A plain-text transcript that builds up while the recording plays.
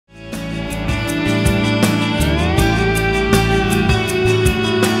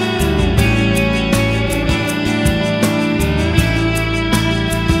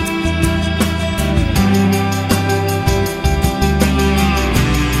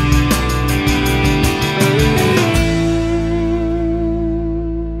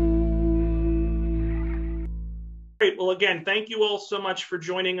again, thank you all so much for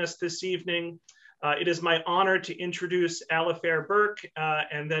joining us this evening. It is my honor to introduce Alifair Burke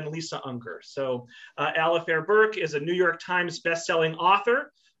and then Lisa Unger. So Alifair Burke is a New York Times best-selling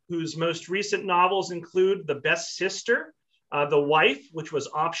author whose most recent novels include The Best Sister, The Wife, which was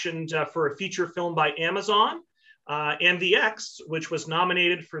optioned for a feature film by Amazon, and The Ex, which was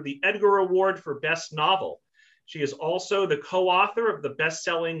nominated for the Edgar Award for Best Novel. She is also the co-author of the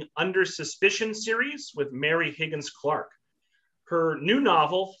best-selling Under Suspicion series with Mary Higgins Clark. Her new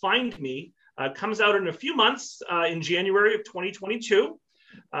novel, Find Me, comes out in a few months in January of 2022.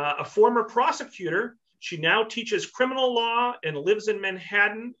 A former prosecutor, she now teaches criminal law and lives in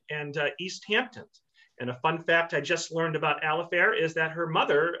Manhattan and East Hampton. And a fun fact I just learned about Alifair is that her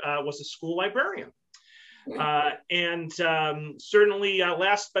mother was a school librarian. Certainly,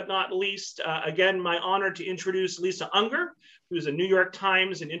 last but not least, again, my honor to introduce Lisa Unger, who's a New York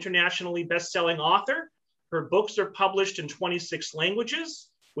Times and internationally best-selling author. Her books are published in 26 languages,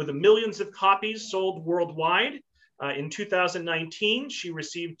 with millions of copies sold worldwide. In 2019, she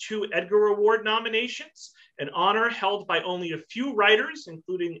received 2 Edgar Award nominations, an honor held by only a few writers,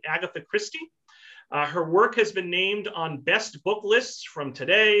 including Agatha Christie. Her work has been named on best book lists from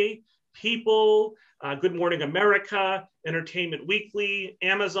Today, People, Good Morning America, Entertainment Weekly,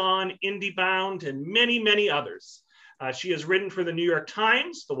 Amazon, IndieBound, and many, many others. She has written for the New York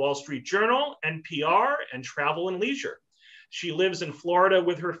Times, the Wall Street Journal, NPR, and Travel and Leisure. She lives in Florida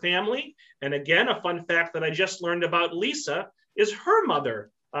with her family. And again, a fun fact that I just learned about Lisa is her mother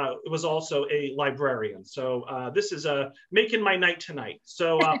was also a librarian. So this is making my night tonight.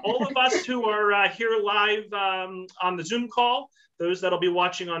 So all of us who are here live on the Zoom call, those that'll be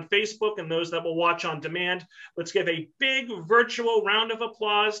watching on Facebook and those that will watch on demand, let's give a big virtual round of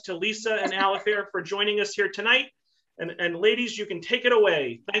applause to Lisa and Alifair for joining us here tonight. And ladies, you can take it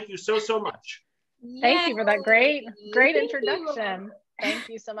away. Thank you so, so much. Thank you for that great introduction. Thank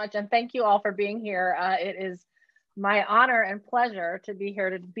you so much. And thank you all for being here. It is my honor and pleasure to be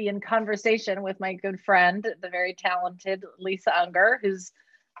here to be in conversation with my good friend, the very talented Lisa Unger, whose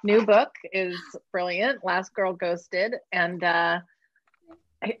new book is brilliant, Last Girl Ghosted. And I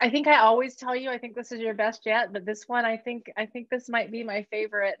think I always tell you, I think this is your best yet, but this one, I think this might be my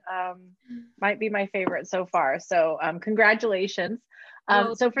favorite, so far. So congratulations.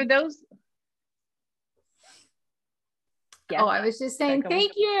 So for those, yeah. Oh, I was just saying,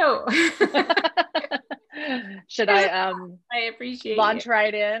 thank you. Should I appreciate launch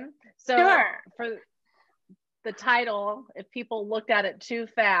right in? So sure. For the title, if people looked at it too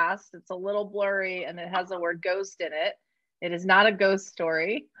fast, it's a little blurry and it has the word ghost in it. It is not a ghost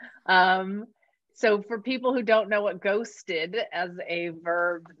story. So for people who don't know what ghosted as a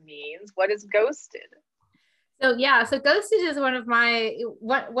verb means, what is ghosted? So yeah, so ghosted is one of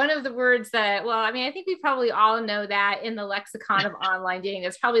the words that, well, I mean, I think we probably all know that in the lexicon of online dating.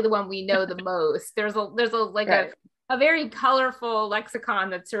 It's probably the one we know the most. There's a very colorful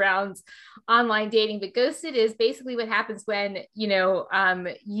lexicon that surrounds online dating, but ghosted is basically what happens when,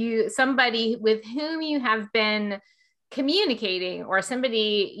 somebody with whom you have been communicating or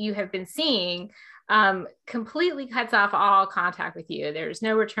somebody you have been seeing completely cuts off all contact with you. There's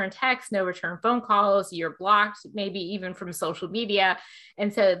no return text, no return phone calls. You're blocked, maybe even from social media.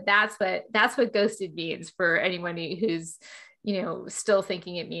 And so that's what ghosted means for anyone who's, still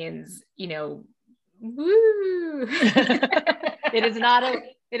thinking it means, woo. It is not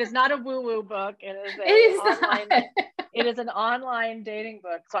a woo-woo book. It is an online dating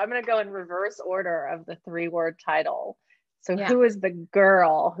book. So I'm going to go in reverse order of the 3-word title. So yeah. Who is the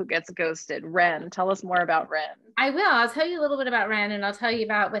girl who gets ghosted? Ren. Tell us more about Ren. I will. I'll tell you a little bit about Ren, and I'll tell you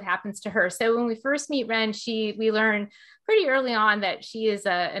about what happens to her. So when we first meet Ren, we learn pretty early on that she is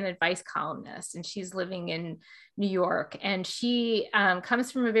an advice columnist, and she's living in New York. And she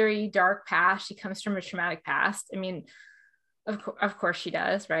comes from a very dark past. She comes from a traumatic past. I mean, of course she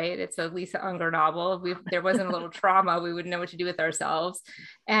does, right? It's a Lisa Unger novel. There wasn't a little trauma, we wouldn't know what to do with ourselves.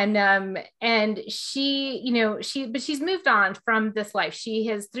 And she's moved on from this life. She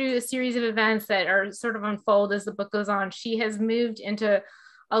has, through a series of events that are sort of unfold as the book goes on, she has moved into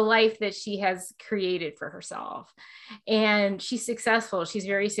a life that she has created for herself. And she's successful. She's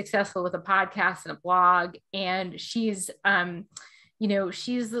very successful with a podcast and a blog. And she's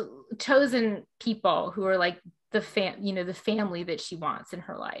chosen people who are like the family that she wants in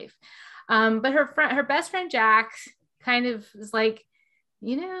her life. But her best friend, Jack, kind of is like,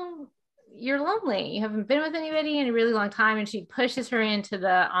 you're lonely. You haven't been with anybody in a really long time. And she pushes her into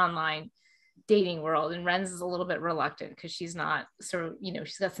the online dating world, and Ren's is a little bit reluctant because she's not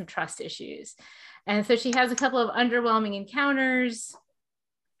she's got some trust issues. And so she has a couple of underwhelming encounters,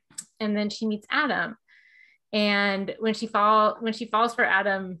 and then she meets Adam. And when she falls for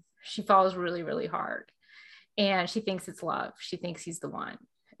Adam, she falls really, really hard. And she thinks it's love. She thinks he's the one.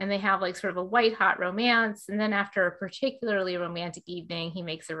 And they have like sort of a white hot romance. And then after a particularly romantic evening, he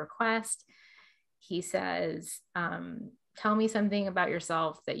makes a request. He says, tell me something about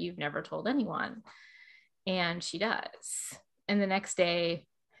yourself that you've never told anyone. And she does. And the next day,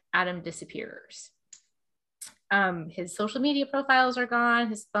 Adam disappears. His social media profiles are gone.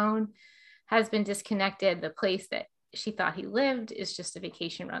 His phone has been disconnected. The place that she thought he lived is just a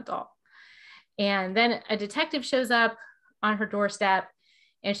vacation rental. And then a detective shows up on her doorstep,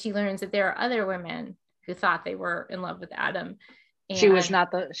 and she learns that there are other women who thought they were in love with Adam. And she was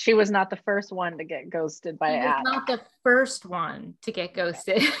not the first one to get ghosted by Adam. Not the first one to get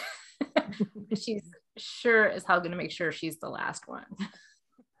ghosted. She's sure as hell going to make sure she's the last one.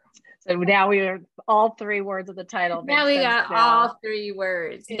 So now we are all three words of the title. Now we got all three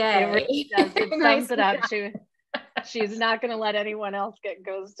words. It really does. It sums it up. She's not going to let anyone else get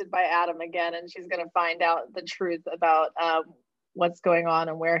ghosted by Adam again, and she's going to find out the truth about what's going on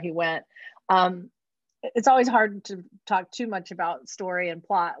and where he went. It's always hard to talk too much about story and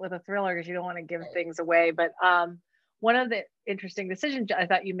plot with a thriller because you don't want to give things away. But one of the interesting decisions I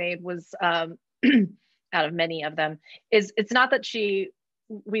thought you made was, out of many of them, is it's not that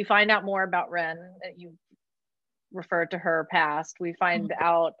we find out more about Ren, that you referred to her past. We find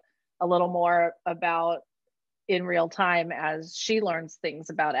out a little more about in real time as she learns things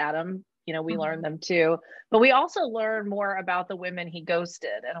about Adam. We learn them too, but we also learn more about the women he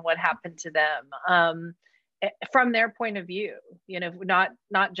ghosted and what happened to them from their point of view, not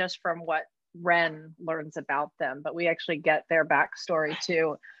just from what Ren learns about them, but we actually get their backstory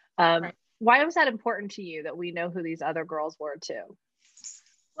too. Right. Why was that important to you that we know who these other girls were too?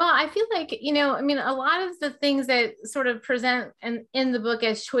 Well, I feel like, a lot of the things that sort of present in the book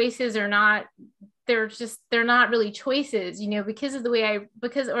as choices are not, they're not really choices, because of the way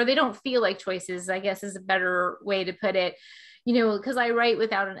or they don't feel like choices, I guess is a better way to put it, because I write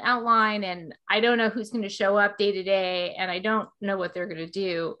without an outline and I don't know who's going to show up day to day and I don't know what they're going to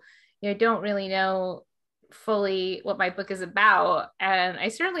do. I don't really know fully what my book is about, and I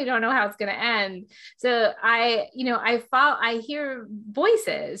certainly don't know how it's going to end. So I hear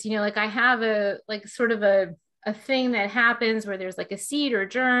voices, like I have a thing that happens where there's like a seed or a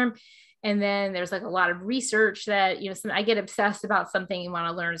germ, and then there's like a lot of research that, I get obsessed about something and want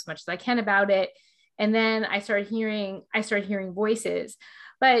to learn as much as I can about it. And then I started hearing voices,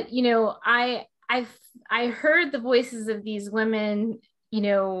 but, I heard the voices of these women,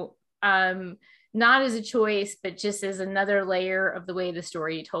 not as a choice, but just as another layer of the way the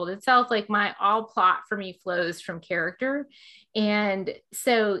story told itself. Like all plot for me flows from character. And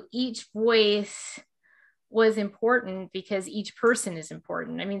so each voice was important because each person is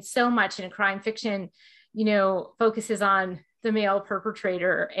important. I mean, so much in crime fiction, focuses on the male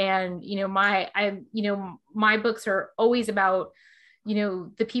perpetrator. And, my books are always about,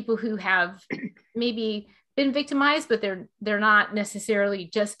 the people who have maybe been victimized, but they're not necessarily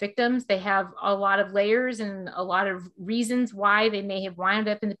just victims. They have a lot of layers and a lot of reasons why they may have wound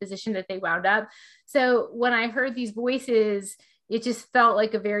up in the position that they wound up. So when I heard these voices, it just felt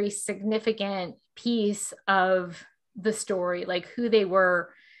like a very significant piece of the story, like who they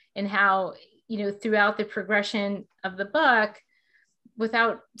were and how, throughout the progression of the book,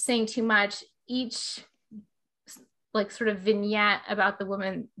 without saying too much, each like sort of vignette about the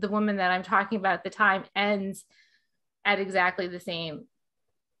woman that I'm talking about at the time ends at exactly the same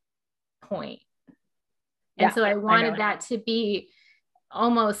point. And so I wanted that to be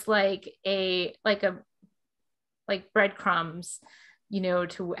almost like breadcrumbs,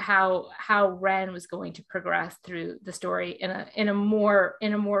 to how Ren was going to progress through the story in a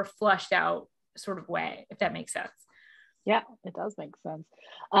more fleshed out sort of way, if that makes sense. Yeah, it does make sense.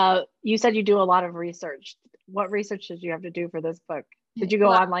 You said you do a lot of research. What research did you have to do for this book? Did you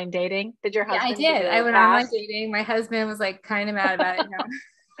go online dating? Did your husband? Yeah, I did. I went online dating. My husband was like kind of mad about it.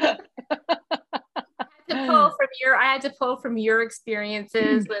 I had to pull from your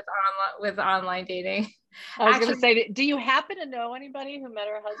experiences with online dating. I was going to say, do you happen to know anybody who met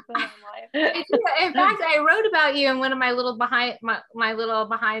her husband online? In fact, I wrote about you in one of my little behind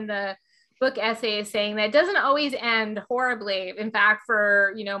the book essays, saying that it doesn't always end horribly. In fact,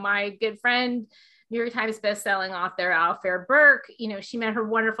 for my good friend, New York Times bestselling author Al Fair Burke, she met her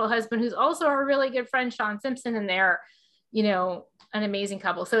wonderful husband, who's also her really good friend Sean Simpson, and they're an amazing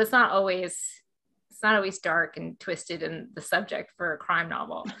couple. So it's not always dark and twisted in the subject for a crime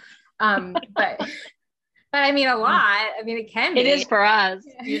novel, but I mean, a lot. I mean, it can be. It is for us.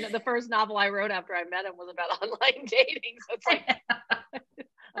 The first novel I wrote after I met him was about online dating. So it's like,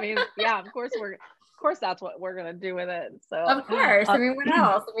 I mean, yeah, of course course that's what we're gonna do with it. So of course, I mean, what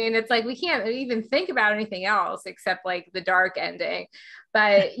else? I mean, it's like we can't even think about anything else except like the dark ending.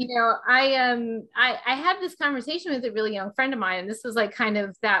 But you know, I had this conversation with a really young friend of mine, and this was like kind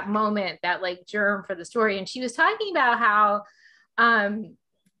of that moment, that like germ for the story. And she was talking about how,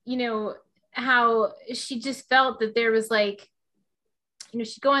 you know, how she just felt that there was like, you know,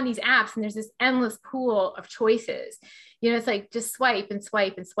 she'd go on these apps and there's this endless pool of choices. You know, it's like just swipe and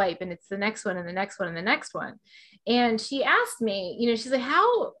swipe and swipe, and it's the next one and the next one and the next one. And she asked me, you know, she's like,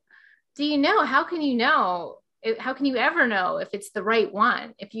 how do you know? How can you know? How can you ever know if it's the right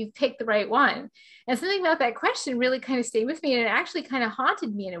one, if you've picked the right one? And something about that question really kind of stayed with me. And it actually kind of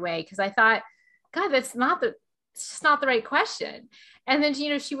haunted me in a way, because I thought, God, it's just not the right question. And then, you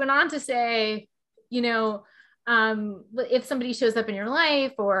know, she went on to say, you know, if somebody shows up in your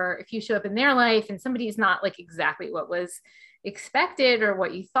life, or if you show up in their life and somebody is not like exactly what was expected or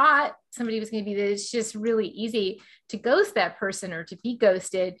what you thought somebody was going to be, that it's just really easy to ghost that person or to be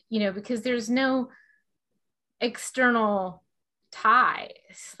ghosted, you know, because there's no external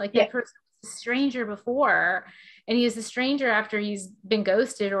ties. Like that person was a stranger before, and he is a stranger after he's been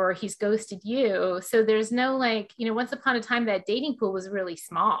ghosted or he's ghosted you. So there's no like, you know, once upon a time that dating pool was really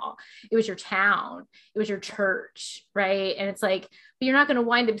small. It was your town, it was your church, right? And it's like, but you're not going to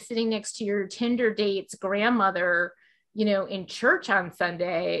wind up sitting next to your Tinder date's grandmother, you know, in church on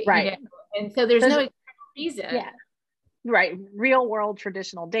Sunday, right? You know? And so there's no reason. Yeah. Right. Real world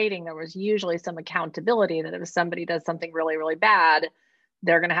traditional dating, there was usually some accountability that if somebody does something really, really bad,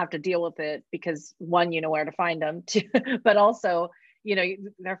 they're going to have to deal with it, because one, you know where to find them, two, but also, you know,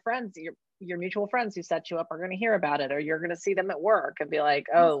 their friends, your mutual friends who set you up are going to hear about it, or you're going to see them at work and be like,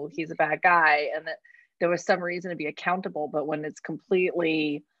 oh, he's a bad guy. And that there was some reason to be accountable. But when it's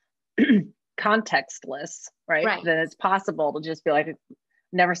completely contextless, right, then it's possible to just be like,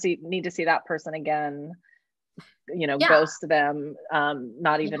 need to see that person again, you know, ghost them,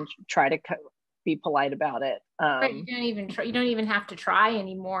 not even try to be polite about it. Right, you don't even try, you don't even have to try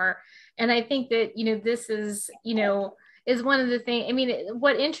anymore. And I think that, you know, this is, you know, is one of the things. I mean,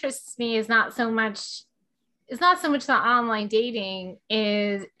 what interests me is not so much the online dating,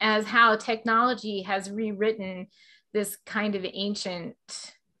 is as how technology has rewritten this kind of ancient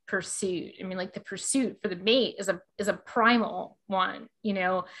pursuit. I mean, like the pursuit for the mate is a primal one, you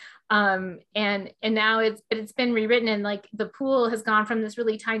know, and now it's been rewritten, and like the pool has gone from this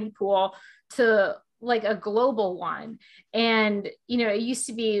really tiny pool to like a global one. And, you know, it used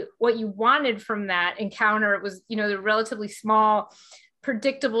to be what you wanted from that encounter. It was, you know, the relatively small,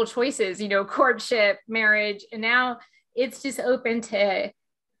 predictable choices, you know, courtship, marriage, and now it's just open to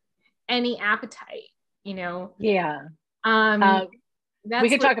any appetite, you know? Yeah. We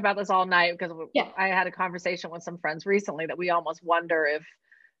could talk about this all night, because I had a conversation with some friends recently that we almost wonder if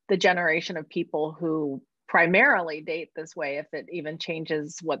the generation of people who primarily date this way, if it even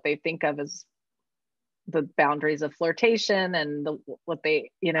changes what they think of as the boundaries of flirtation and what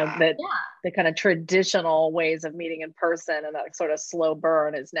they, you know, that the kind of traditional ways of meeting in person, and that sort of slow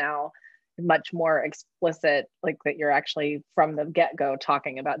burn is now much more explicit, like that you're actually from the get-go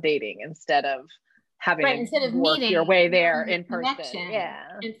talking about dating instead of having instead of work meeting your way there in person,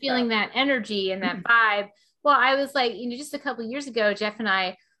 and feeling that energy and that vibe. Well, I was like, you know, just a couple of years ago, Jeff and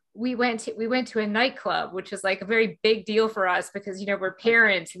I, we went to a nightclub, which was like a very big deal for us, because, you know, we're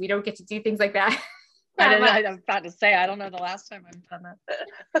parents, we don't get to do things like that. I'm about to say, I don't know the last time I've done that.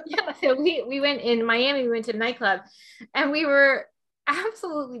 So we went in Miami, we went to a nightclub, and we were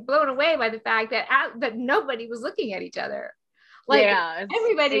absolutely blown away by the fact that nobody was looking at eat each other. Like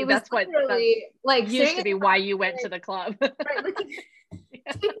everybody was literally like used to be why you went to the club. Right, looking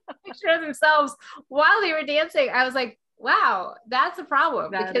taking a picture of themselves while they were dancing. I was like, wow, that's a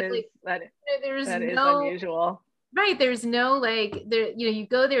problem. That because is, like there's that is no unusual. Right. There's no like there, you know, you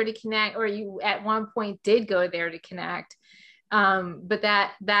go there to connect, or you at one point did go there to connect. But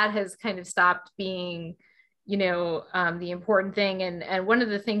that has kind of stopped being, you know, the important thing. And one of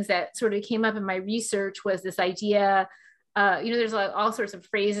the things that sort of came up in my research was this idea, you know, there's like all sorts of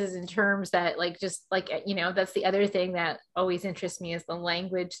phrases and terms that like, just like, you know, that's the other thing that always interests me, is the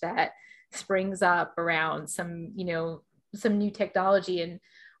language that springs up around some, you know, some new technology. And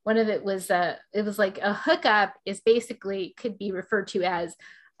one of it was like a hookup is basically could be referred to as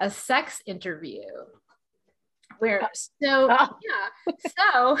a sex interview, where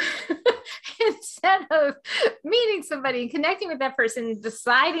so instead of meeting somebody and connecting with that person,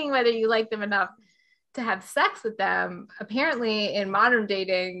 deciding whether you like them enough to have sex with them, apparently in modern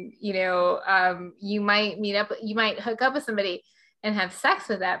dating, you know, you might hook up with somebody and have sex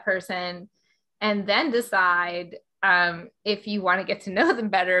with that person, and then decide if you want to get to know them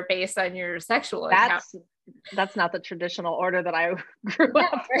better based on your sexual encounter. That's not the traditional order that I grew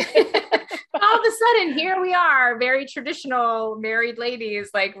up with. All of a sudden, here we are, very traditional married ladies.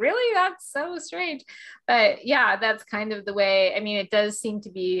 Like, really? That's so strange. But yeah, that's kind of the way. I mean, it does seem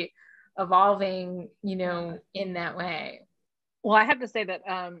to be evolving, you know, in that way. Well, I have to say that,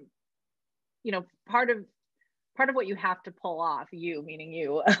 you know, part of what you have to pull off, you meaning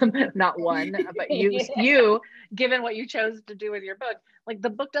you, not one, but you, given what you chose to do with your book, like the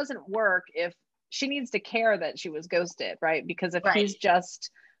book doesn't work if she needs to care that she was ghosted, right? Because if he's just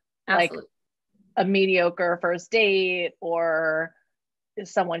like a mediocre first date, or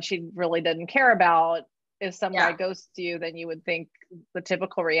is someone she really didn't care about, if some guy ghosts you, then you would think the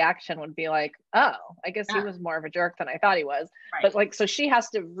typical reaction would be like, oh, I guess he was more of a jerk than I thought he was. But like, so she has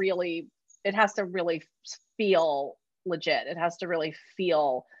to really, it has to really feel legit. It has to really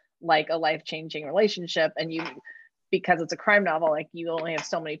feel like a life-changing relationship. And you, because it's a crime novel, like you only have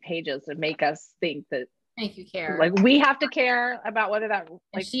so many pages to make us think that, make you care. Like we have to care about whether that,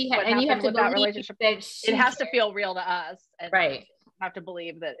 like, and you have to with that relationship. That it has to feel real to us, and have to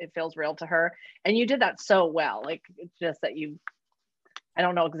believe that it feels real to her. And you did that so well. Like, it's just that I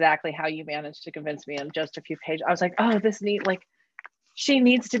don't know exactly how you managed to convince me in just a few pages. I was like, oh, she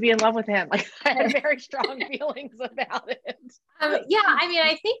needs to be in love with him. Like, I had very strong feelings about it. Yeah, I mean,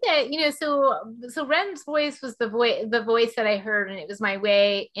 I think that, you know, so Ren's voice was the voice that I heard, and it was my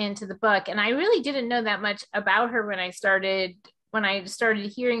way into the book. And I really didn't know that much about her when I started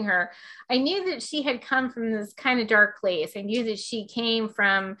hearing her. I knew that she had come from this kind of dark place. I knew that she came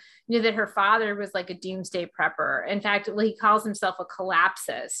from, you know, that her father was like a doomsday prepper. In fact, he calls himself a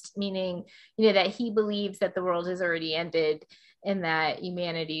collapsist, meaning, you know, that he believes that the world has already ended and that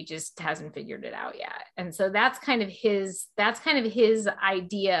humanity just hasn't figured it out yet. And so that's kind of his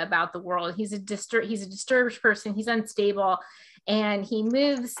idea about the world. He's a disturbed person. He's unstable. And he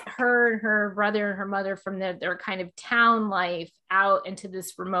moves her and her brother and her mother from their kind of town life out into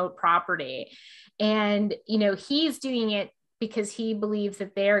this remote property. And, you know, he's doing it because he believes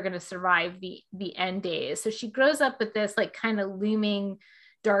that they're going to survive the end days. So she grows up with this like kind of looming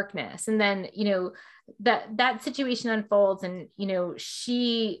darkness. And then, you know, that situation unfolds, and, you know,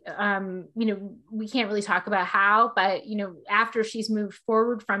 she, you know, we can't really talk about how, but, you know, after she's moved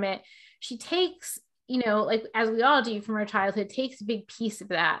forward from it, she takes, you know, like as we all do from our childhood, takes a big piece of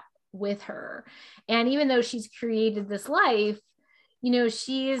that with her. And even though she's created this life, you know,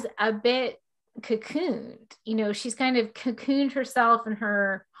 she's a bit cocooned, you know, she's kind of cocooned herself in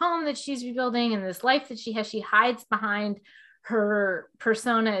her home that she's rebuilding, and this life that she has. She hides behind her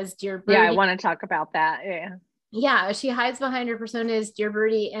persona as Dear Birdie. Yeah, I want to talk about that. Yeah, she hides behind her persona as Dear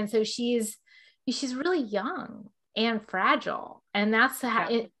Birdie, and so she's really young and fragile, and that's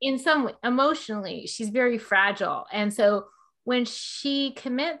in some way, emotionally, she's very fragile. And so when she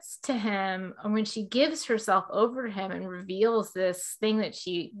commits to him, or when she gives herself over to him and reveals this thing that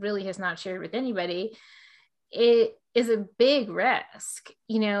she really has not shared with anybody, it is a big risk,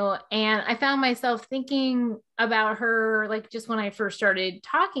 you know. And I found myself thinking about her, like, just when I first started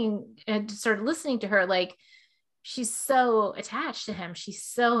talking and started listening to her, like, she's so attached to him. She's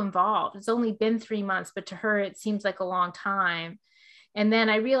so involved. It's only been 3 months, but to her, it seems like a long time. And then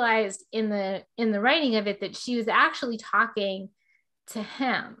I realized in the writing of it that she was actually talking to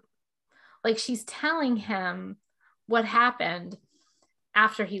him. Like, she's telling him what happened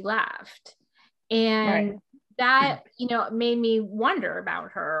after he left. And that, you know, made me wonder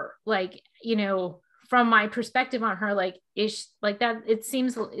about her, like, you know, from my perspective on her, like, is she, like that, it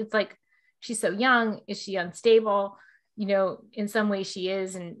seems, it's like, she's so young. Is she unstable? You know, in some ways she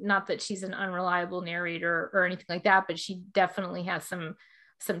is, and not that she's an unreliable narrator or anything like that, but she definitely has some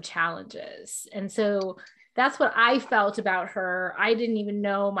challenges. And so that's what I felt about her. I didn't even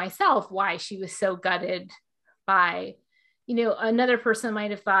know myself why she was so gutted by, you know, another person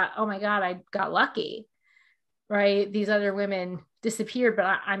might have thought, oh my God, I got lucky, right? These other women disappeared,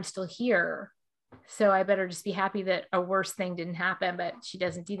 but I'm still here. So I better just be happy that a worse thing didn't happen. But she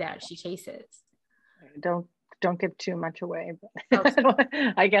doesn't do that. She chases. Don't give too much away. But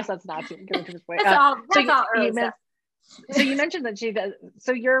I guess that's not giving too much away. So you mentioned that she does.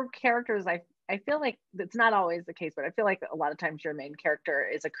 So your characters, I feel like it's not always the case, but I feel like a lot of times your main character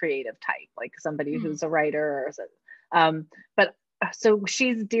is a creative type, like somebody who's a writer. But so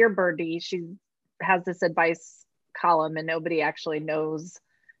she's Dear Birdie. She has this advice column, and nobody actually knows,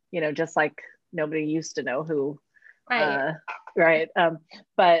 you know, just like nobody used to know who, but,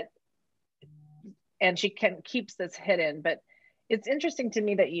 and she keeps this hidden. But it's interesting to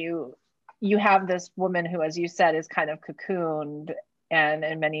me that you have this woman who, as you said, is kind of cocooned and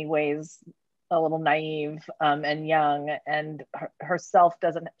in many ways a little naive and young, and herself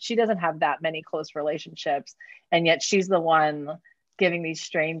she doesn't have that many close relationships, and yet she's the one giving these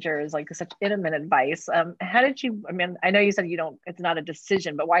strangers like such intimate advice. How did you, I mean, I know you said it's not a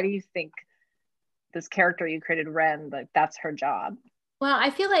decision, but why do you think this character you created, Ren, like that's her job? Well, I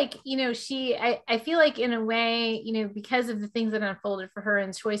feel like, I feel like in a way, because of the things that unfolded for her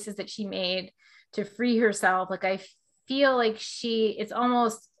and choices that she made to free herself, like I feel like it's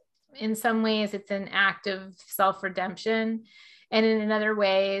almost, in some ways, it's an act of self-redemption. And in other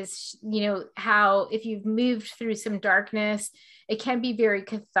ways, how if you've moved through some darkness, it can be very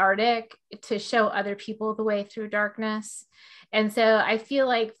cathartic to show other people the way through darkness. And so I feel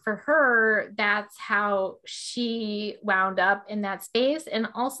like for her, that's how she wound up in that space. And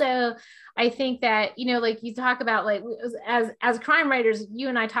also, I think that, like you talk about, like as crime writers, you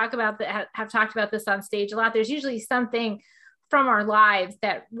and I talk about that, have talked about this on stage a lot. There's usually something from our lives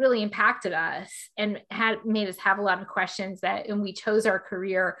that really impacted us and had made us have a lot of questions and we chose our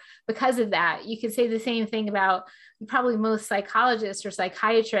career because of that. You could say the same thing about probably most psychologists or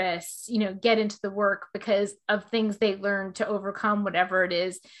psychiatrists, get into the work because of things they learned to overcome whatever it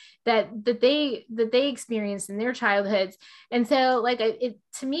is that they experienced in their childhoods. And so like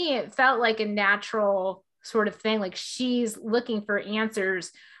to me, it felt like a natural sort of thing. Like she's looking for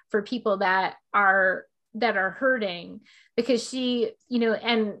answers for people that are hurting, because she,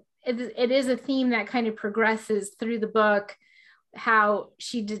 and it is a theme that kind of progresses through the book, how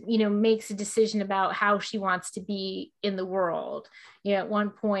she, makes a decision about how she wants to be in the world. At one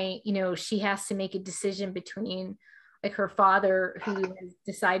point, she has to make a decision between like her father, who has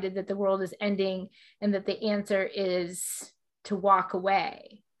decided that the world is ending and that the answer is to walk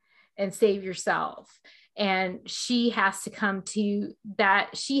away and save yourself. And she has to come to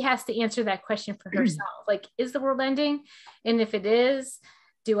that. She has to answer that question for herself. Like, is the world ending? And if it is,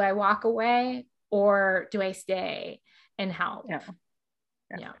 do I walk away or do I stay and help?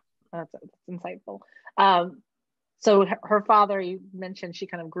 Yeah. That's insightful. So her father, you mentioned she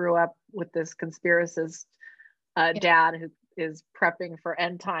kind of grew up with this conspiracist dad who is prepping for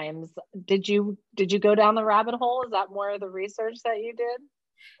end times. Did you go down the rabbit hole? Is that more of the research that you did?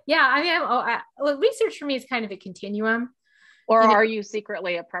 Yeah, I mean, research for me is kind of a continuum. Or are you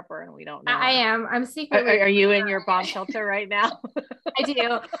secretly a prepper and we don't know? I am. I'm secretly. Are you in your bomb shelter right now? I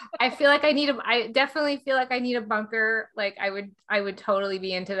do. I feel like I definitely feel like I need a bunker. Like I would totally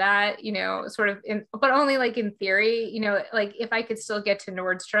be into that, sort of but only like in theory, like if I could still get to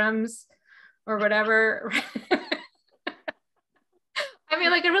Nordstrom's or whatever. I mean,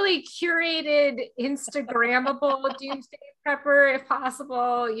 like a really curated, Instagrammable doomsday prepper, if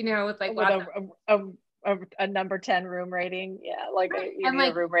possible, with like a number 10 room rating. Yeah, like and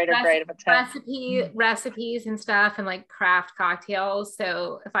like a room rating grade of a 10. Recipes and stuff, and like craft cocktails.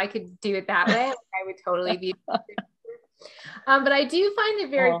 So if I could do it that way, I would totally be. But I do find it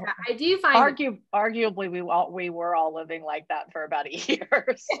very. I do find arguably we were all living like that for about a year.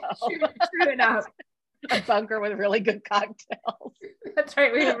 So. True enough. A bunker with really good cocktails. That's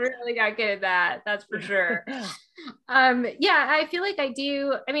right. We really got good at that. That's for sure. Yeah, I feel like I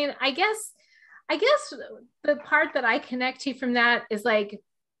do. I mean, I guess the part that I connect to from that is like,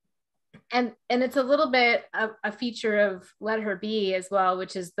 and it's a little bit of a feature of Let Her Be as well,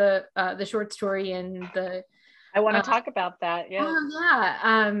 which is the short story and the. I want to talk about that. Yeah. Oh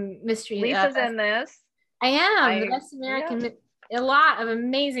yeah. Mystery. Lisa's in this. I am the Best American. Yeah. A lot of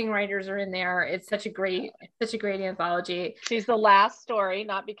amazing writers are in there. It's such a great anthology. She's the last story,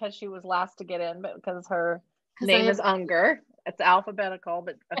 not because she was last to get in, but because her name is Unger. It's alphabetical,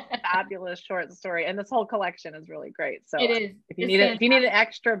 but a fabulous short story. And this whole collection is really great. So it is. If you need an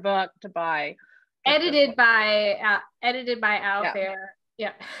extra book to buy, edited by Al Fair,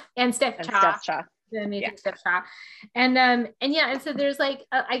 yeah, and Steph Cha. The amazing Steph Cha, and so there's like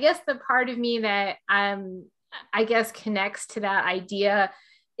I guess the part of me that I guess connects to that idea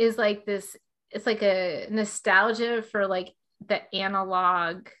is like this, it's like a nostalgia for like the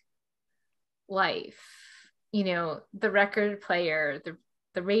analog life, the record player,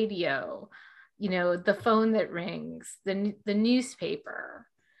 the radio, the phone that rings, the newspaper,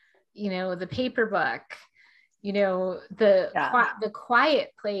 the paper book, the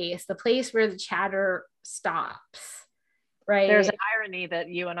quiet place, the place where the chatter stops, right? There's an irony that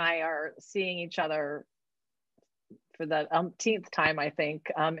you and I are seeing each other for the umpteenth time, I think,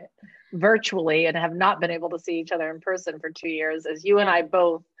 virtually, and have not been able to see each other in person for 2 years, as you and I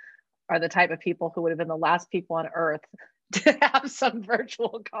both are the type of people who would have been the last people on earth to have some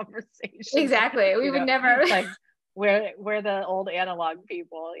virtual conversation. Exactly. We would never We're the old analog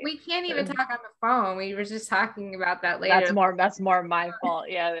people. We can't even talk on the phone. We were just talking about that later. That's more my fault.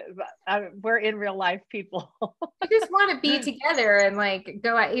 Yeah, we're in real life people. I just want to be together and like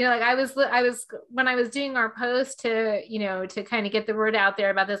go out, like I was when I was doing our post to, to kind of get the word out there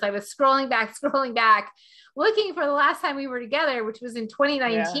about this, I was scrolling back, looking for the last time we were together, which was in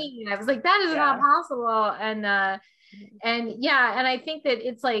 2019. Yeah. I was like, that is not possible. And yeah, and I think that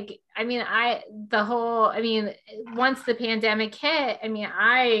it's like, once the pandemic hit,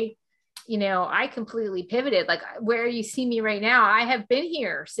 I completely pivoted. Like where you see me right now, I have been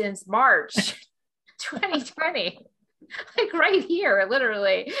here since March 2020, like right here,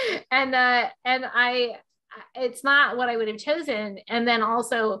 literally. And it's not what I would have chosen. And then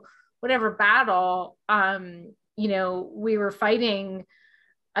also whatever battle, we were fighting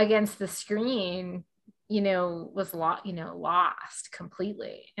against the screen, was lost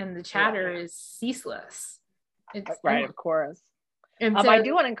completely, and the chatter is ceaseless. It's right, of course. And so, I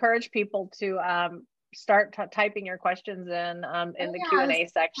do want to encourage people to start typing your questions in the Q&A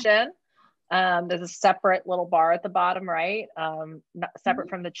section. There's a separate little bar at the bottom, right? Separate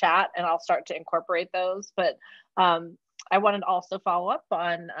from the chat, and I'll start to incorporate those. But I wanted to also follow up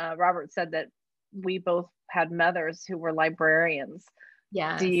on Robert said that we both had mothers who were librarians.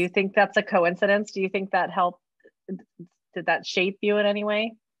 Yeah. Do you think that's a coincidence? Do you think that helped? Did that shape you in any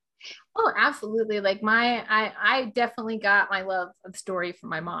way? Oh, absolutely. Like I definitely got my love of story from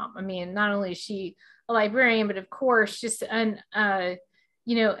my mom. I mean, not only is she a librarian, but of course, just an avid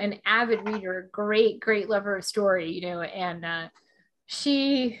reader, great lover of story, and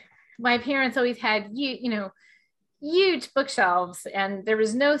my parents always had, huge bookshelves, and there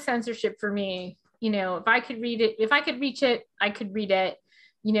was no censorship for me. If I could read it, if I could reach it, I could read it.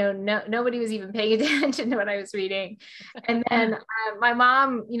 Nobody was even paying attention to what I was reading. And then my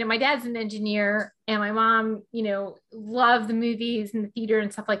mom, my dad's an engineer, and my mom, loved the movies and the theater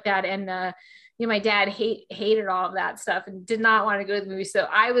and stuff like that. And, my dad hated all of that stuff and did not want to go to the movies. So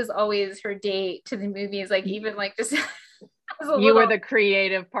I was always her date to the movies, like even like just you were the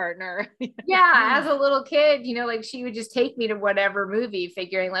creative partner. Yeah, as a little kid, like she would just take me to whatever movie,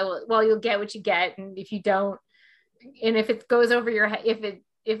 figuring like, well, you'll get what you get, and if you don't, and if it goes over your head,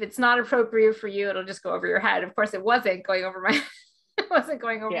 if it's not appropriate for you, it'll just go over your head. Of course, it wasn't going over my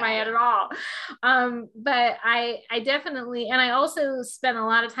my head at all. But I definitely, and I also spent a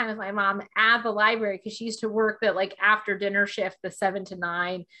lot of time with my mom at the library, because she used to work that like after dinner shift, the 7 to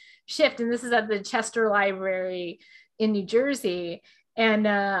 9 shift, and this is at the Chester Library in New Jersey. And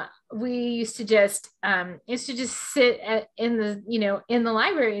we used to just sit in the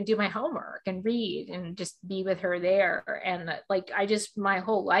library and do my homework and read and just be with her there. And like my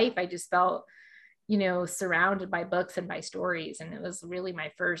whole life I just felt surrounded by books and by stories, and it was really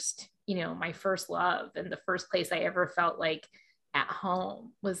my first love, and the first place I ever felt like at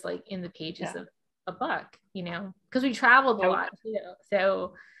home was like in the pages of a book, because we traveled a lot too.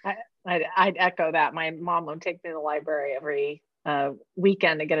 So I'd echo that. My mom would take me to the library every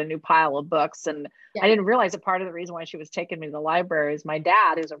weekend to get a new pile of books, and I didn't realize that part of the reason why she was taking me to the library is my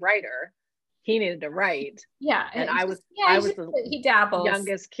dad, who's a writer, he needed to write. Yeah. And I was he dabbles.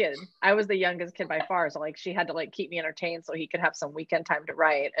 youngest kid. I was the youngest kid by far. So like she had to like keep me entertained so he could have some weekend time to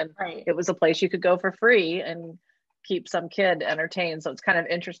write. And it was a place you could go for free and keep some kid entertained. So it's kind of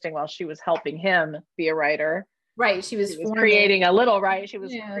interesting, while she was helping him be a writer. Right. She was creating a little, right? She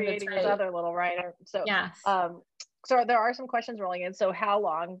was creating this other little writer. So so there are some questions rolling in. So how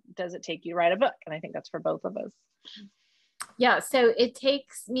long does it take you to write a book? And I think that's for both of us. Yeah, so it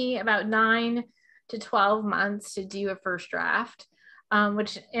takes me about 9 to 12 months to do a first draft,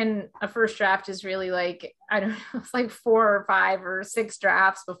 which in a first draft is really like, I don't know, it's like 4 or 5 or 6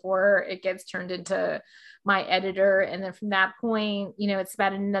 drafts before it gets turned into my editor. And then from that point, it's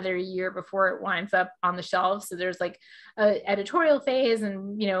about another year before it winds up on the shelf. So there's like a editorial phase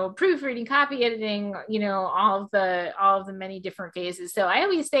and, proofreading, copy editing, all of the many different phases. So I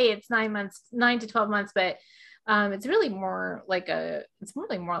always say it's 9 to 12 months, but it's really more like a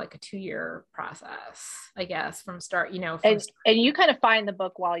 2-year process, I guess, from start, and you kind of find the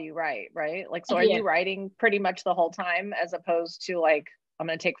book while you write, right? Like, so are you writing pretty much the whole time, as opposed to like, I'm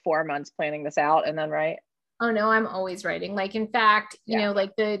going to take 4 months planning this out and then write? Oh no, I'm always writing. Like, in fact,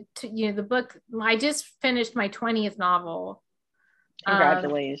 like the book, I just finished my 20th novel.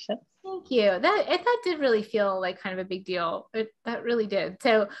 Congratulations. Thank you. That did really feel like kind of a big deal. That really did.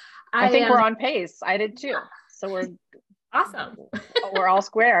 So I think we're on pace. I did too. So we're awesome. We're all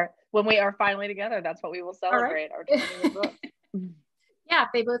square. When we are finally together, that's what we will celebrate. Our 20th book. Yeah, if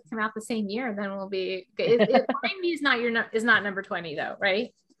they both come out the same year, then we'll be. Mine is not number 20 though,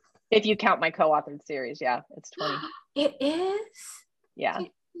 right? If you count my co-authored series, yeah, it's 20. It is? Yeah.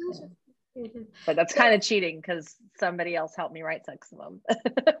 But that's kind of cheating because somebody else helped me write 6 of them.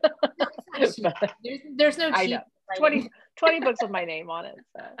 There's no cheat. 20 books with my name on it.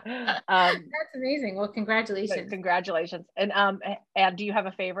 So. That's amazing. Well, congratulations. Congratulations. And do you have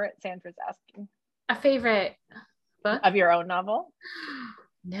a favorite? Sandra's asking. A favorite book? Of your own novel?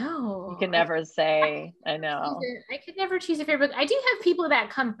 No. You can never say, I know. I could never choose a favorite book. I do have people that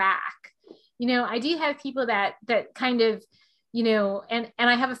come back. I do have people that kind of, and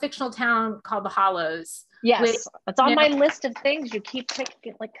I have a fictional town called the Hollows. Yes, it's on my list of things. You keep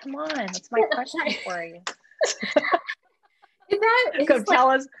picking, like, come on, that's my question for you. Tell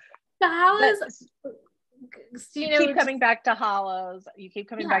us. The Hollows. You keep coming back to Hollows. You keep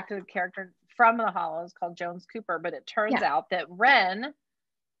coming back to the character from the Hollows called Jones Cooper, but it turns out that Ren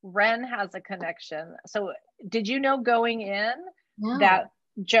has a connection. So did you know going in that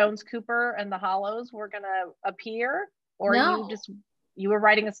Jones Cooper and the Hollows were going to appear, or you were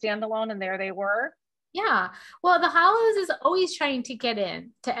writing a standalone and there they were? Yeah. Well, the Hollows is always trying to get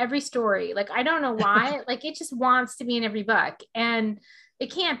in to every story. Like, I don't know why, like it just wants to be in every book, and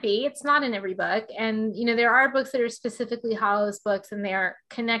it can't be. It's not in every book. And, there are books that are specifically Hollows books, and they're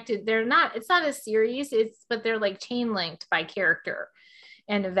connected. It's not a series, but they're like chain linked by character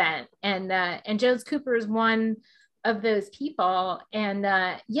and event. And Jones Cooper is one of those people. And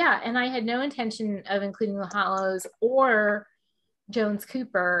and I had no intention of including the Hollows or Jones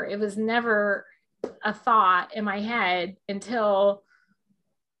Cooper. It was never a thought in my head until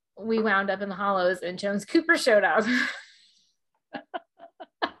we wound up in the Hollows and Jones Cooper showed up.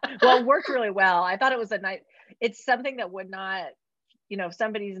 Well, it worked really well. I thought it was it's something that would not, if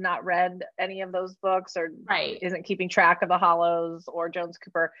somebody's not read any of those books or isn't keeping track of the Hollows or Jones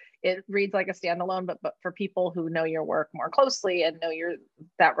Cooper, it reads like a standalone, but for people who know your work more closely and know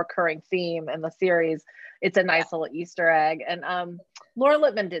that recurring theme in the series, it's a nice little Easter egg. And Laura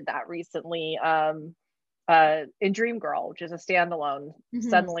Lippman did that recently in Dream Girl, which is a standalone. Mm-hmm.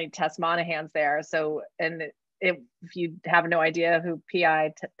 Suddenly Tess Monahan's there. So, and if you have no idea who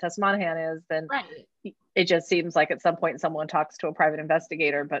P.I. Tess Monahan is, then it just seems like at some point someone talks to a private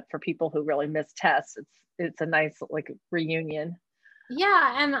investigator. But for people who really miss Tess, it's a nice like reunion.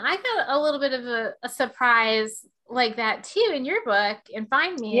 Yeah, and I got a little bit of a surprise like that too in your book and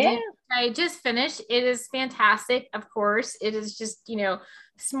Find Me. Yeah. I just finished. It is fantastic, of course. It is just,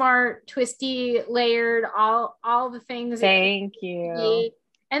 smart, twisty, layered, all the things. Thank you.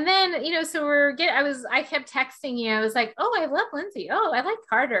 And then, so I kept texting you. I was like, oh, I love Lindsay. Oh, I like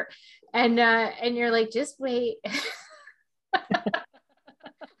Carter. And you're like, just wait.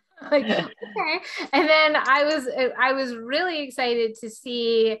 Like, okay. And then I was really excited to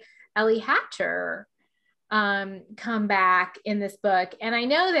see Ellie Hatcher come back in this book. And I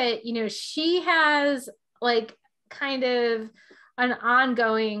know that, she has like kind of an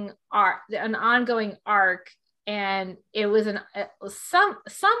ongoing arc, and it was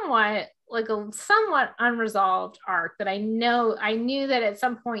somewhat unresolved arc that I knew that at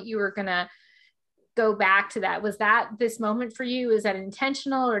some point you were gonna go back to that. Was that this moment for you? Is that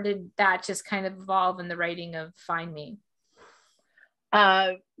intentional, or did that just kind of evolve in the writing of Find Me?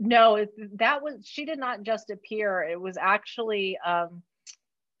 No, she did not just appear. It was actually,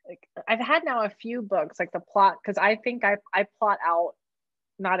 I've had now a few books, like the plot, because I think I plot out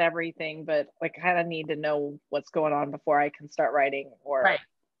not everything, but like kind of need to know what's going on before I can start writing, or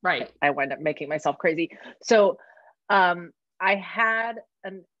right. I wind up making myself crazy. So I had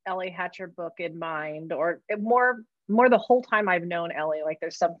an Ellie Hatcher book in mind, or more the whole time I've known Ellie, like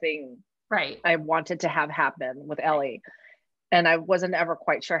there's something I wanted to have happen with Ellie, and I wasn't ever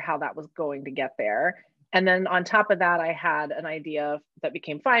quite sure how that was going to get there. And then on top of that, I had an idea that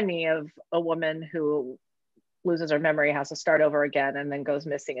became Find Me, of a woman who loses her memory, has to start over again, and then goes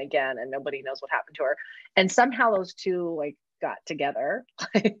missing again, and nobody knows what happened to her. And somehow those two like got together.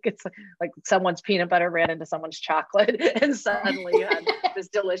 Like it's like someone's peanut butter ran into someone's chocolate, and suddenly you had this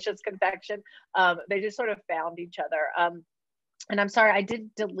delicious confection. They just sort of found each other. And I'm sorry, I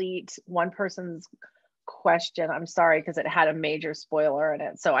did delete one person's question. I'm sorry, because it had a major spoiler in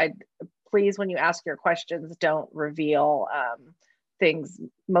it. So please, when you ask your questions, don't reveal things.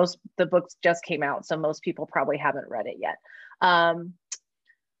 The books just came out, so most people probably haven't read it yet.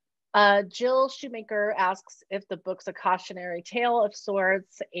 Jill Shoemaker asks if the book's a cautionary tale of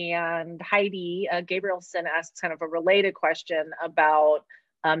sorts, and Heidi Gabrielson asks kind of a related question about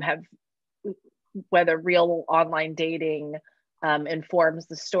whether real online dating informs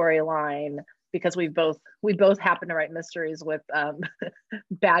the storyline, because we both happen to write mysteries with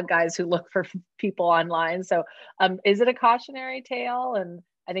bad guys who look for people online. So is it a cautionary tale? And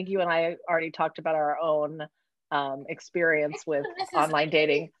I think you and I already talked about our own experience with online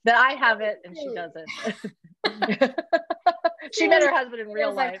dating, that I have it and she doesn't. She met her husband in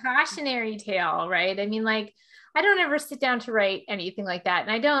real life. It's a cautionary tale, right? I mean, like, I don't ever sit down to write anything like that.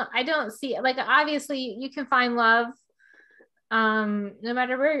 And I don't see, like, obviously you can find love no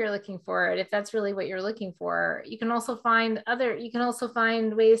matter where you're looking for it, if that's really what you're looking for. You can also find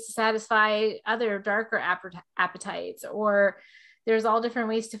ways to satisfy other darker appetites, or there's all different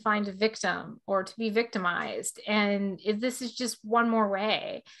ways to find a victim or to be victimized. And this is just one more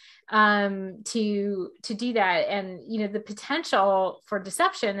way to do that. And, the potential for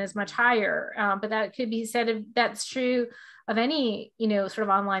deception is much higher, but that could be said that's true of any, sort of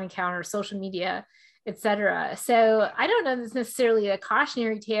online encounter, social media, etc. So I don't know if it's necessarily a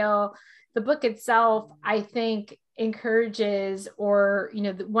cautionary tale. The book itself, I think, encourages, or,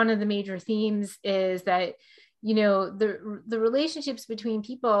 one of the major themes is that, the relationships between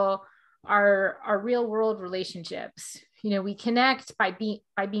people are real world relationships. We connect by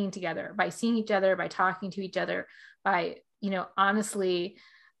being together, by seeing each other, by talking to each other, by, honestly,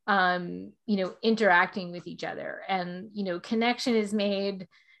 interacting with each other. And, connection is made,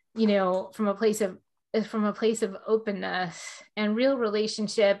 from a place of openness, and real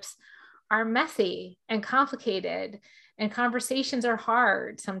relationships are messy and complicated, and conversations are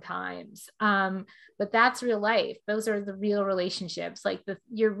hard sometimes. But that's real life. Those are the real relationships. Like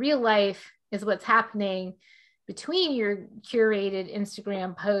your real life is what's happening between your curated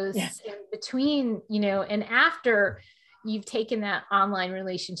Instagram posts, and between, and after you've taken that online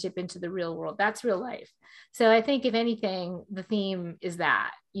relationship into the real world. That's real life. So I think, if anything, the theme is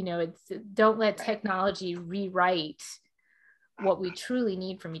that, it's don't let technology rewrite what we truly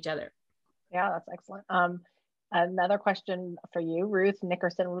need from each other. Yeah, that's excellent. Another question for you, Ruth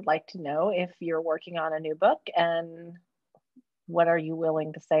Nickerson would like to know if you're working on a new book, and what are you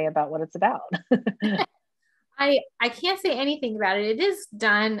willing to say about what it's about? I can't say anything about it. It is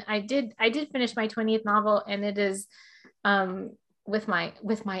done. I did finish my 20th novel, and it is with my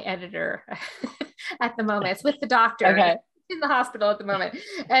editor at the moment. It's with the doctor. Okay. In the hospital at the moment,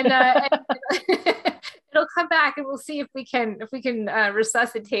 and it'll come back, and we'll see if we can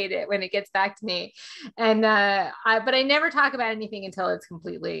resuscitate it when it gets back to me. And but I never talk about anything until it's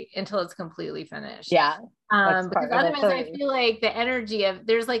completely finished. Yeah. Because otherwise I feel like the energy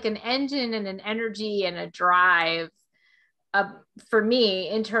there's like an engine and an energy and a drive for me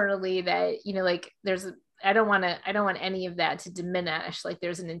internally that, like I don't want any of that to diminish. Like,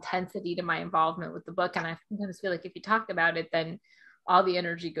 there's an intensity to my involvement with the book. And I sometimes feel like if you talk about it, then all the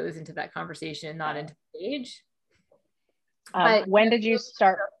energy goes into that conversation, not into the page. When did you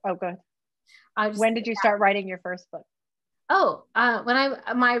start? Oh, go ahead. When did you start writing your first book? Oh, when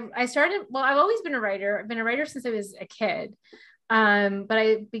I started, well, I've always been a writer. I've been a writer since I was a kid. But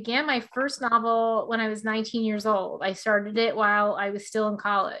I began my first novel when I was 19 years old. I started it while I was still in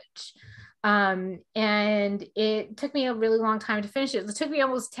college. And it took me a really long time to finish it. It took me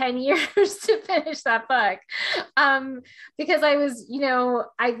almost 10 years to finish that book. Because I was,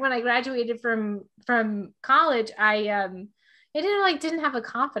 when I graduated from college, I didn't have a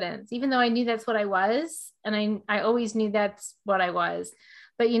confidence, even though I knew that's what I was. And I always knew that's what I was.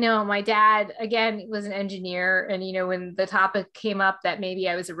 But, my dad, again, was an engineer. And, when the topic came up that maybe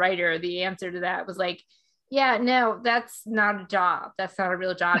I was a writer, the answer to that was like, yeah, no, that's not a job. That's not a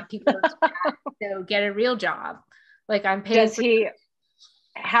real job. People get a real job. Like, I'm paying.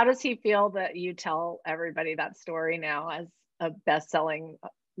 How does he feel that you tell everybody that story now as a best-selling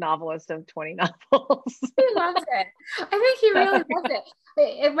novelist of 20 novels? He loves it. I think he really loves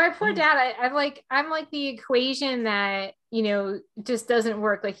it. My poor dad, I'm like the equation that, just doesn't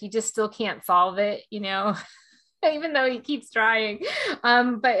work. Like, he just still can't solve it, even though he keeps trying.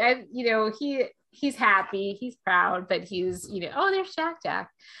 But he's happy, he's proud, but he's, oh, there's Jack.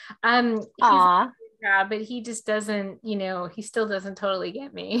 He's proud, but he just doesn't, he still doesn't totally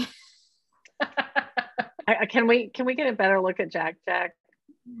get me. Can we get a better look at Jack?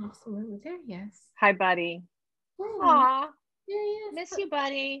 Absolutely. There he is. Hi, buddy. Aw. There he is. Miss you,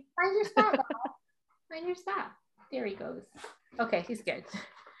 buddy. Find your spot. Find your spot. There he goes. Okay, he's good.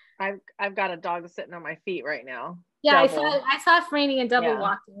 I've got a dog sitting on my feet right now. Yeah, I saw Franny and Double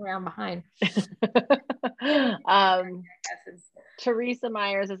walking around behind. Teresa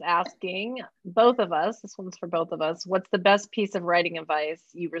Myers is asking both of us, this one's for both of us, what's the best piece of writing advice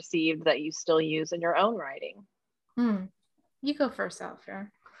you received that you still use in your own writing? You go first, Alfred.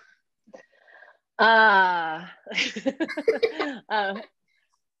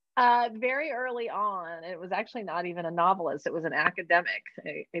 Very early on, it was actually not even a novelist, it was an academic,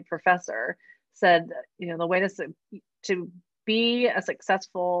 a professor, said, the way to be a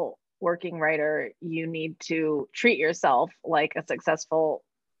successful working writer, you need to treat yourself like a successful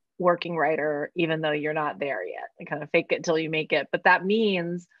working writer, even though you're not there yet, and kind of fake it till you make it. But that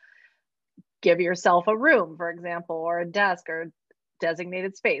means give yourself a room, for example, or a desk or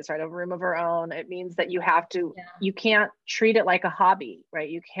designated space, right? A room of your own. It means that you have to, you can't treat it like a hobby, right?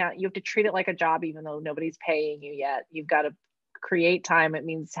 You have to treat it like a job, even though nobody's paying you yet. You've got to create time. It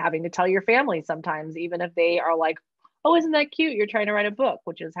means having to tell your family sometimes, even if they are like, oh, isn't that cute? You're trying to write a book,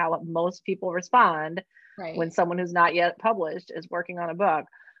 which is how most people respond when someone who's not yet published is working on a book.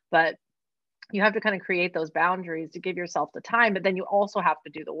 But you have to kind of create those boundaries to give yourself the time, but then you also have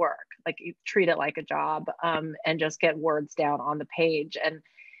to do the work. Like you treat it like a job, and just get words down on the page. And,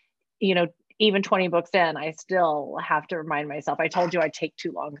 you know, even 20 books in, I still have to remind myself, I told you I take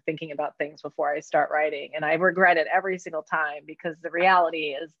too long thinking about things before I start writing. And I regret it every single time, because the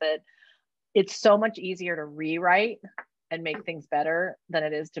reality is that it's so much easier to rewrite and make things better than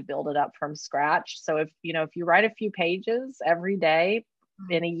it is to build it up from scratch. So if you write a few pages every day,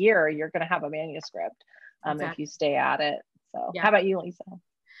 in a year, you're going to have a manuscript, if you stay at it. So how about you, Lisa?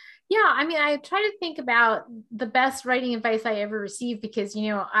 Yeah, I mean, I try to think about the best writing advice I ever received, because, you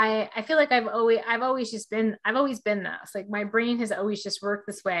know, I feel like I've always been this, like my brain has always just worked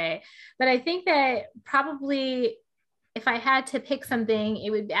this way. But I think that probably if I had to pick something, it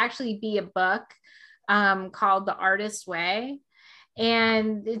would actually be a book called The Artist's Way.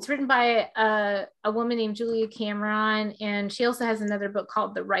 And it's written by a woman named Julia Cameron. And she also has another book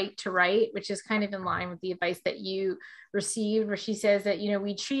called The Right to Write, which is kind of in line with the advice that you received, where she says that, you know,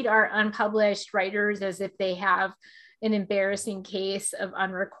 we treat our unpublished writers as if they have an embarrassing case of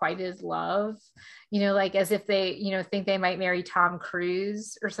unrequited love, you know, like as if they, you know, think they might marry Tom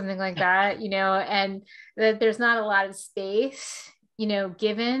Cruise or something like that, you know, and that there's not a lot of space, you know,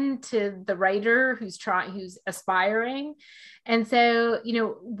 given to the writer who's aspiring. And so, you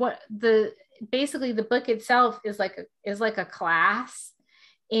know, basically the book itself is like a class,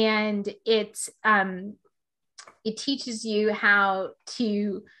 and it teaches you how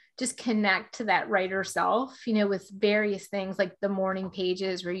to just connect to that writer self, you know, with various things like the morning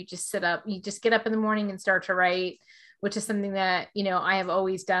pages where you just get up in the morning and start to write, which is something that, you know, I have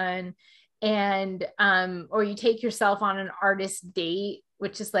always done. And, or you take yourself on an artist date,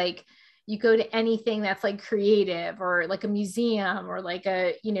 which is like, you go to anything that's like creative, or like a museum, or like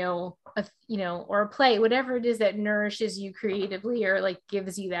or a play, whatever it is that nourishes you creatively, or like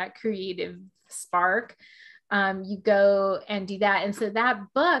gives you that creative spark. You go and do that. And so that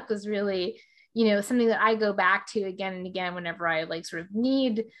book was really, you know, something that I go back to again and again whenever I like sort of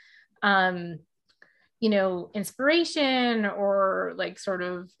need, you know, inspiration, or like sort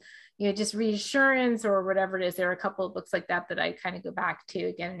of, you know, just reassurance, or whatever it is. There are a couple of books like that I kind of go back to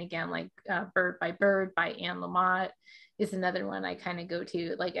again and again, like Bird by Bird by Anne Lamott is another one I kind of go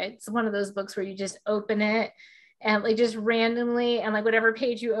to. Like it's one of those books where you just open it and like just randomly, and like whatever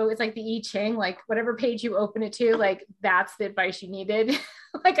page it's like the I Ching, like whatever page you open it to, like that's the advice you needed.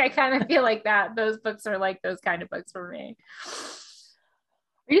 Like I kind of feel like that those books are like those kind of books for me.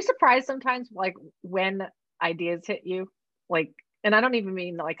 Are you surprised sometimes, like when ideas hit you, like, and I don't even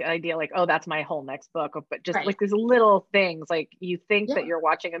mean like an idea like, oh, that's my whole next book, but just like these little things, like you think that you're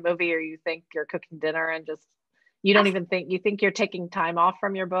watching a movie, or you think you're cooking dinner, and just you don't even think, you think you're taking time off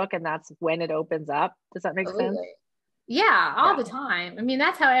from your book, and that's when it opens up. Does that make sense? Yeah, all the time. I mean,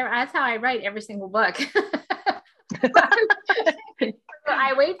 that's how I write every single book.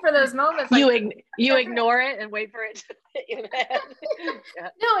 I wait for those moments. Like, you ignore it and wait for it to hit you in the head.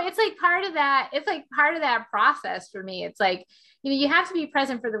 No, it's like part of that. It's like part of that process for me. It's like, you know, you have to be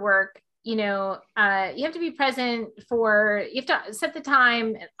present for the work. You know, you have to be present you have to set the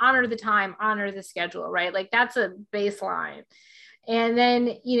time, honor the schedule, right? Like that's a baseline. And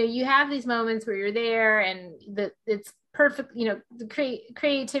then, you know, you have these moments where you're there and it's perfect, you know, the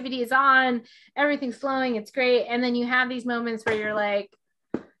creativity is on, everything's flowing, it's great. And then you have these moments where you're like,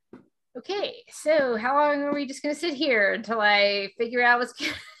 okay, so how long are we just going to sit here until I figure out what's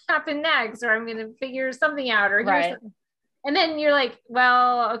going to happen next, or I'm going to figure something out, or and then you're like,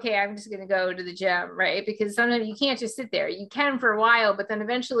 well, okay, I'm just going to go to the gym, right? Because sometimes you can't just sit there. You can for a while, but then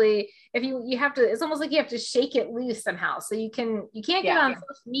eventually, if you have to, it's almost like you have to shake it loose somehow. So you can't get on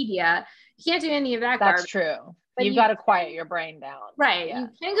social media. You can't do any of that. That's true. But you've got to quiet your brain down. Right. Yeah. You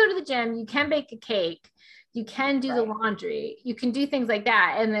can go to the gym. You can bake a cake. You can do the laundry. You can do things like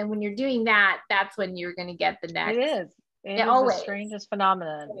that. And then when you're doing that, that's when you're going to get the next. It is the strangest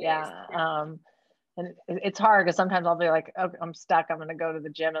phenomenon. And it's hard because sometimes I'll be like, oh, I'm stuck. I'm going to go to the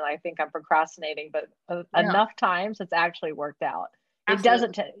gym, and I think I'm procrastinating. But enough times it's actually worked out. Absolutely.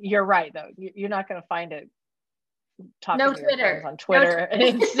 It doesn't. You're right, though. You're not going to find it talking No to your friends Twitter. on Twitter No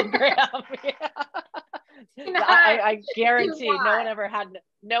and Instagram. Yeah. I guarantee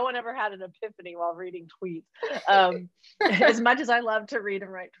no one ever had an epiphany while reading tweets. As much as I love to read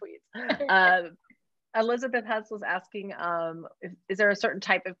and write tweets. Elizabeth Hess was asking, is there a certain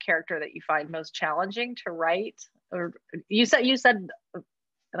type of character that you find most challenging to write? Or you said,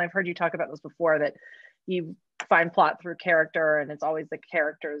 and I've heard you talk about this before, that you find plot through character and it's always the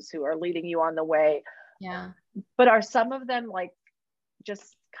characters who are leading you on the way. Yeah. But are some of them like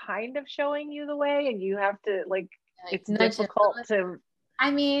just kind of showing you the way and you have to like, it's difficult to... I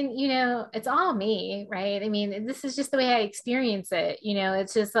mean, you know, it's all me, right? I mean, this is just the way I experience it. You know,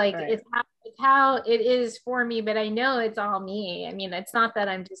 it's just like, right. it's how it is for me, but I know it's all me. I mean, it's not that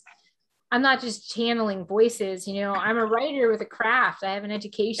I'm not just channeling voices, you know, I'm a writer with a craft. I have an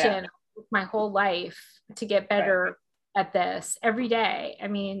education my whole life to get better at this every day. I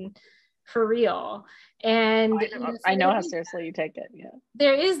mean, for real. And I know how seriously you take it. Yeah.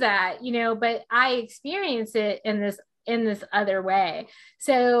 There is that, you know, but I experience it in this other way.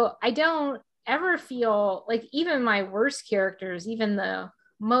 So I don't ever feel like even my worst characters, even the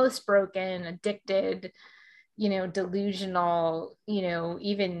most broken, addicted, you know, delusional, you know,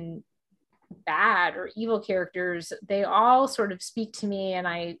 even bad or evil characters, they all sort of speak to me, and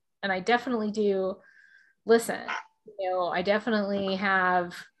I definitely do listen. You know, I definitely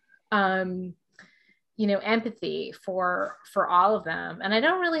have you know, empathy for all of them. And I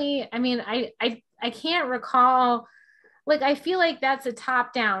don't really, I mean, I can't recall, like, I feel like that's a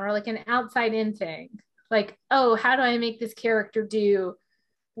top down or like an outside in thing. Like, oh, how do I make this character do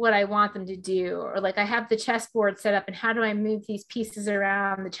what I want them to do? Or like, I have the chessboard set up and how do I move these pieces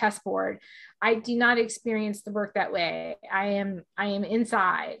around the chessboard? I do not experience the work that way. I am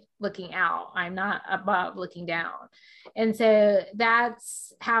inside looking out. I'm not above looking down. And so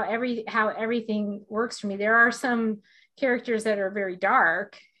that's how everything works for me. There are some characters that are very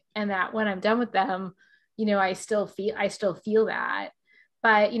dark, and that when I'm done with them, you know, I still feel that.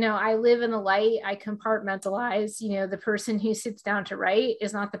 But, you know, I live in the light. I compartmentalize. You know, the person who sits down to write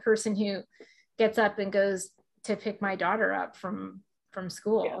is not the person who gets up and goes to pick my daughter up from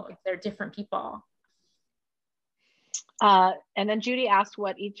school. Yeah. They're different people. And then Judy asked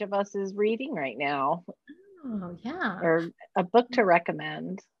what each of us is reading right now. Oh, yeah. Or a book to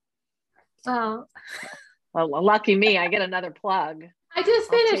recommend. Well, lucky me, I get another plug. I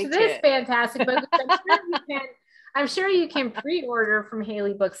just finished this fantastic book. I'm sure you can pre-order from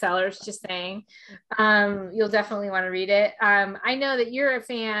Haley Booksellers, just saying. You'll definitely want to read it. I know that you're a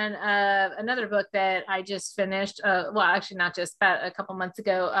fan of another book that I just finished. Well, actually not just, but a couple months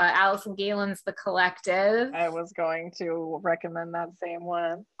ago, Allison Galen's The Collective. I was going to recommend that same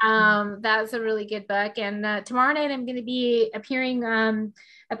one. That's a really good book. And tomorrow night I'm going to be appearing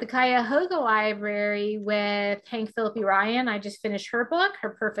at the Cuyahoga Library with Hank Philippi Ryan. I just finished her book,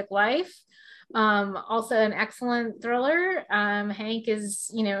 Her Perfect Life. Also an excellent thriller. Hank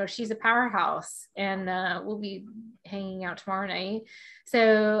is, you know, she's a powerhouse, and we'll be hanging out tomorrow night.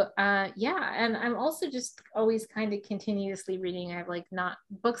 So yeah, and I'm also just always kind of continuously reading. I have like not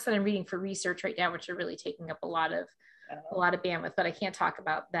books that I'm reading for research right now, which are really taking up a lot of bandwidth, but I can't talk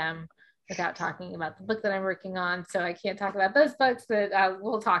about them without talking about the book that I'm working on. So I can't talk about those books, but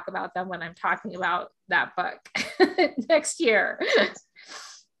we'll talk about them when I'm talking about that book next year.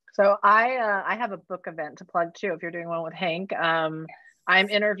 So I have a book event to plug too. If you're doing one with Hank, I'm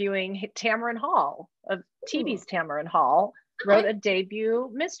interviewing Tamron Hall of TV's Tamron Hall. Wrote a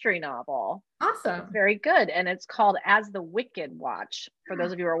debut mystery novel. Awesome. It's very good, and it's called As the Wicked Watch. For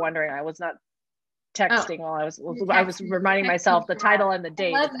those of you who are wondering, I was not texting while I was reminding myself the title and the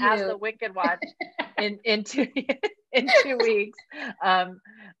date. As the Wicked Watch in 2 weeks.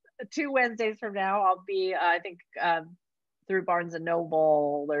 2 Wednesdays from now, I'll be I think through Barnes and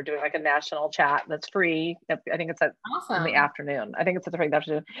Noble. They're doing like a national chat that's free. I think it's in the afternoon. I think it's at 3 in the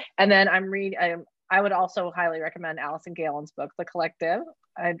afternoon. And then I would also highly recommend Allison Galen's book, The Collective.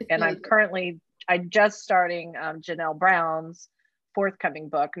 I'm just starting Janelle Brown's forthcoming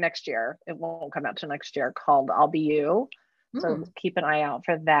book next year. It won't come out till next year, called I'll Be You. So keep an eye out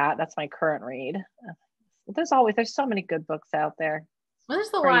for that. That's my current read. There's so many good books out there. Well,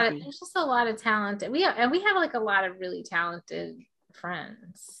 there's just a lot of talent. We have like a lot of really talented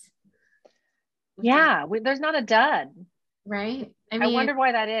friends. Yeah, there's not a dud. Right. I wonder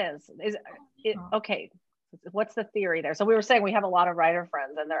why that is. Okay? What's the theory there? So we were saying we have a lot of writer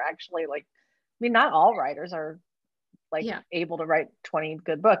friends, and they're actually like, I mean, not all writers are like able to write 20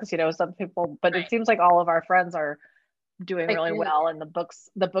 good books. You know, some people, but it seems like all of our friends are doing really well, and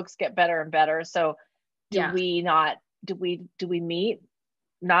the books get better and better. So do we meet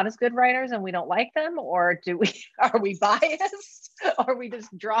not as good writers and we don't like them, or are we biased? Are we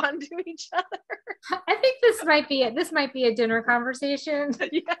just drawn to each other? I think this might be a dinner conversation.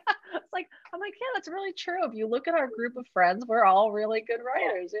 Yeah. I'm like, yeah, that's really true. If you look at our group of friends, we're all really good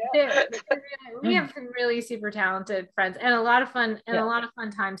writers. Yeah. We have some really super talented friends and a lot of fun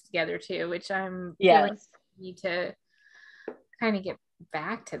times together too, which I'm feeling need to kind of get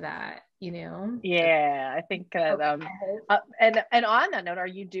back to that, Yeah, I think that and on that note, are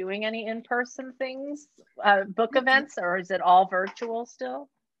you doing any in-person things, book events, or is it all virtual still?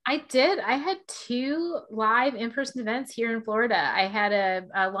 I had 2 live in-person events here in Florida. I had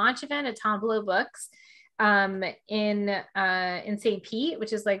a launch event at Tombolo Books in St. Pete,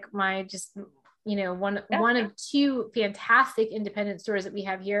 which is like my one of 2 fantastic independent stores that we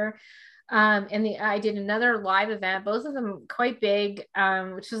have here. I did another live event, both of them quite big,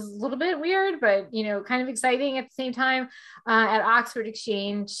 which was a little bit weird, but kind of exciting at the same time, at Oxford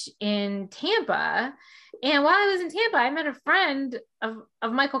Exchange in Tampa. And while I was in Tampa, I met a friend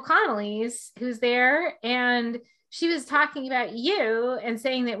of Michael Connolly's who's there, and she was talking about you and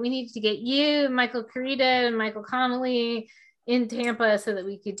saying that we needed to get you, Michael Carita, and Michael Connolly in Tampa so that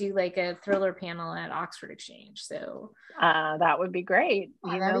we could do like a thriller panel at Oxford Exchange. So that would be great.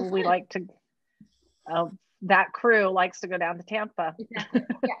 We like to, that crew likes to go down to Tampa. Exactly.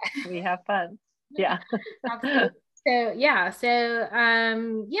 Yeah. We have fun. Yeah.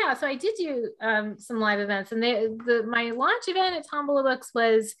 So I did do some live events, and my launch event at Tombolo Books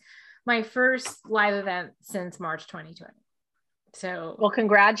was my first live event since March 2020. So, well,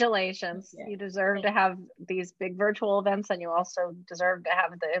 congratulations. You deserve to have these big virtual events, and you also deserve to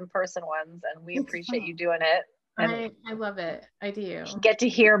have the in-person ones, and we appreciate you doing it. And I love it. I do. Get to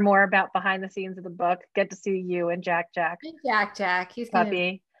hear more about behind the scenes of the book. Get to see you and Jack. He's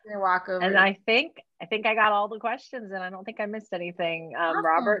gonna walk over. And I think I got all the questions, and I don't think I missed anything. Awesome.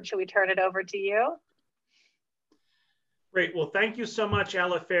 Robert, should we turn it over to you? Great. Well, thank you so much,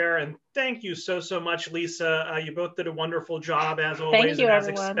 Alifair, and thank you so much, Lisa. You both did a wonderful job, as always, and as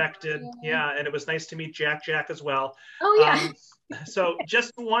expected. Yeah, and it was nice to meet Jack as well. Oh, yeah. So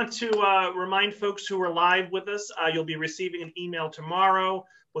just want to remind folks who are live with us, you'll be receiving an email tomorrow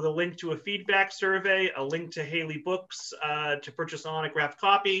with a link to a feedback survey, a link to Haley Books to purchase an autographed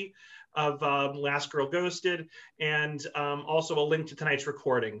copy of Last Girl Ghosted, and also a link to tonight's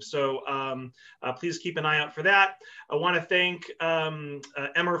recording. So please keep an eye out for that. I want to thank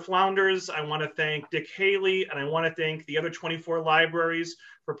Emmer Flounders. I want to thank Dick Haley, and I want to thank the other 24 libraries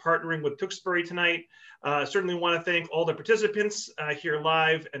for partnering with Tewksbury tonight. Certainly want to thank all the participants here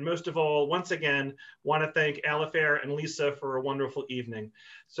live, and most of all, once again, want to thank Alifair and Lisa for a wonderful evening.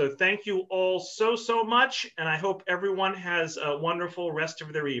 So thank you all so much, and I hope everyone has a wonderful rest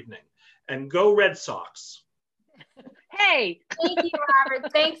of their evening. And go Red Sox. Hey! Thank you,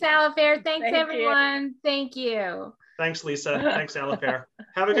 Robert. Thanks, Alifair. Thanks, everyone. Thank you. Thanks, Lisa. Thanks, Alifair.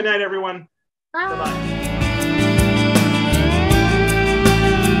 Have a good night, everyone. Bye. Bye-bye.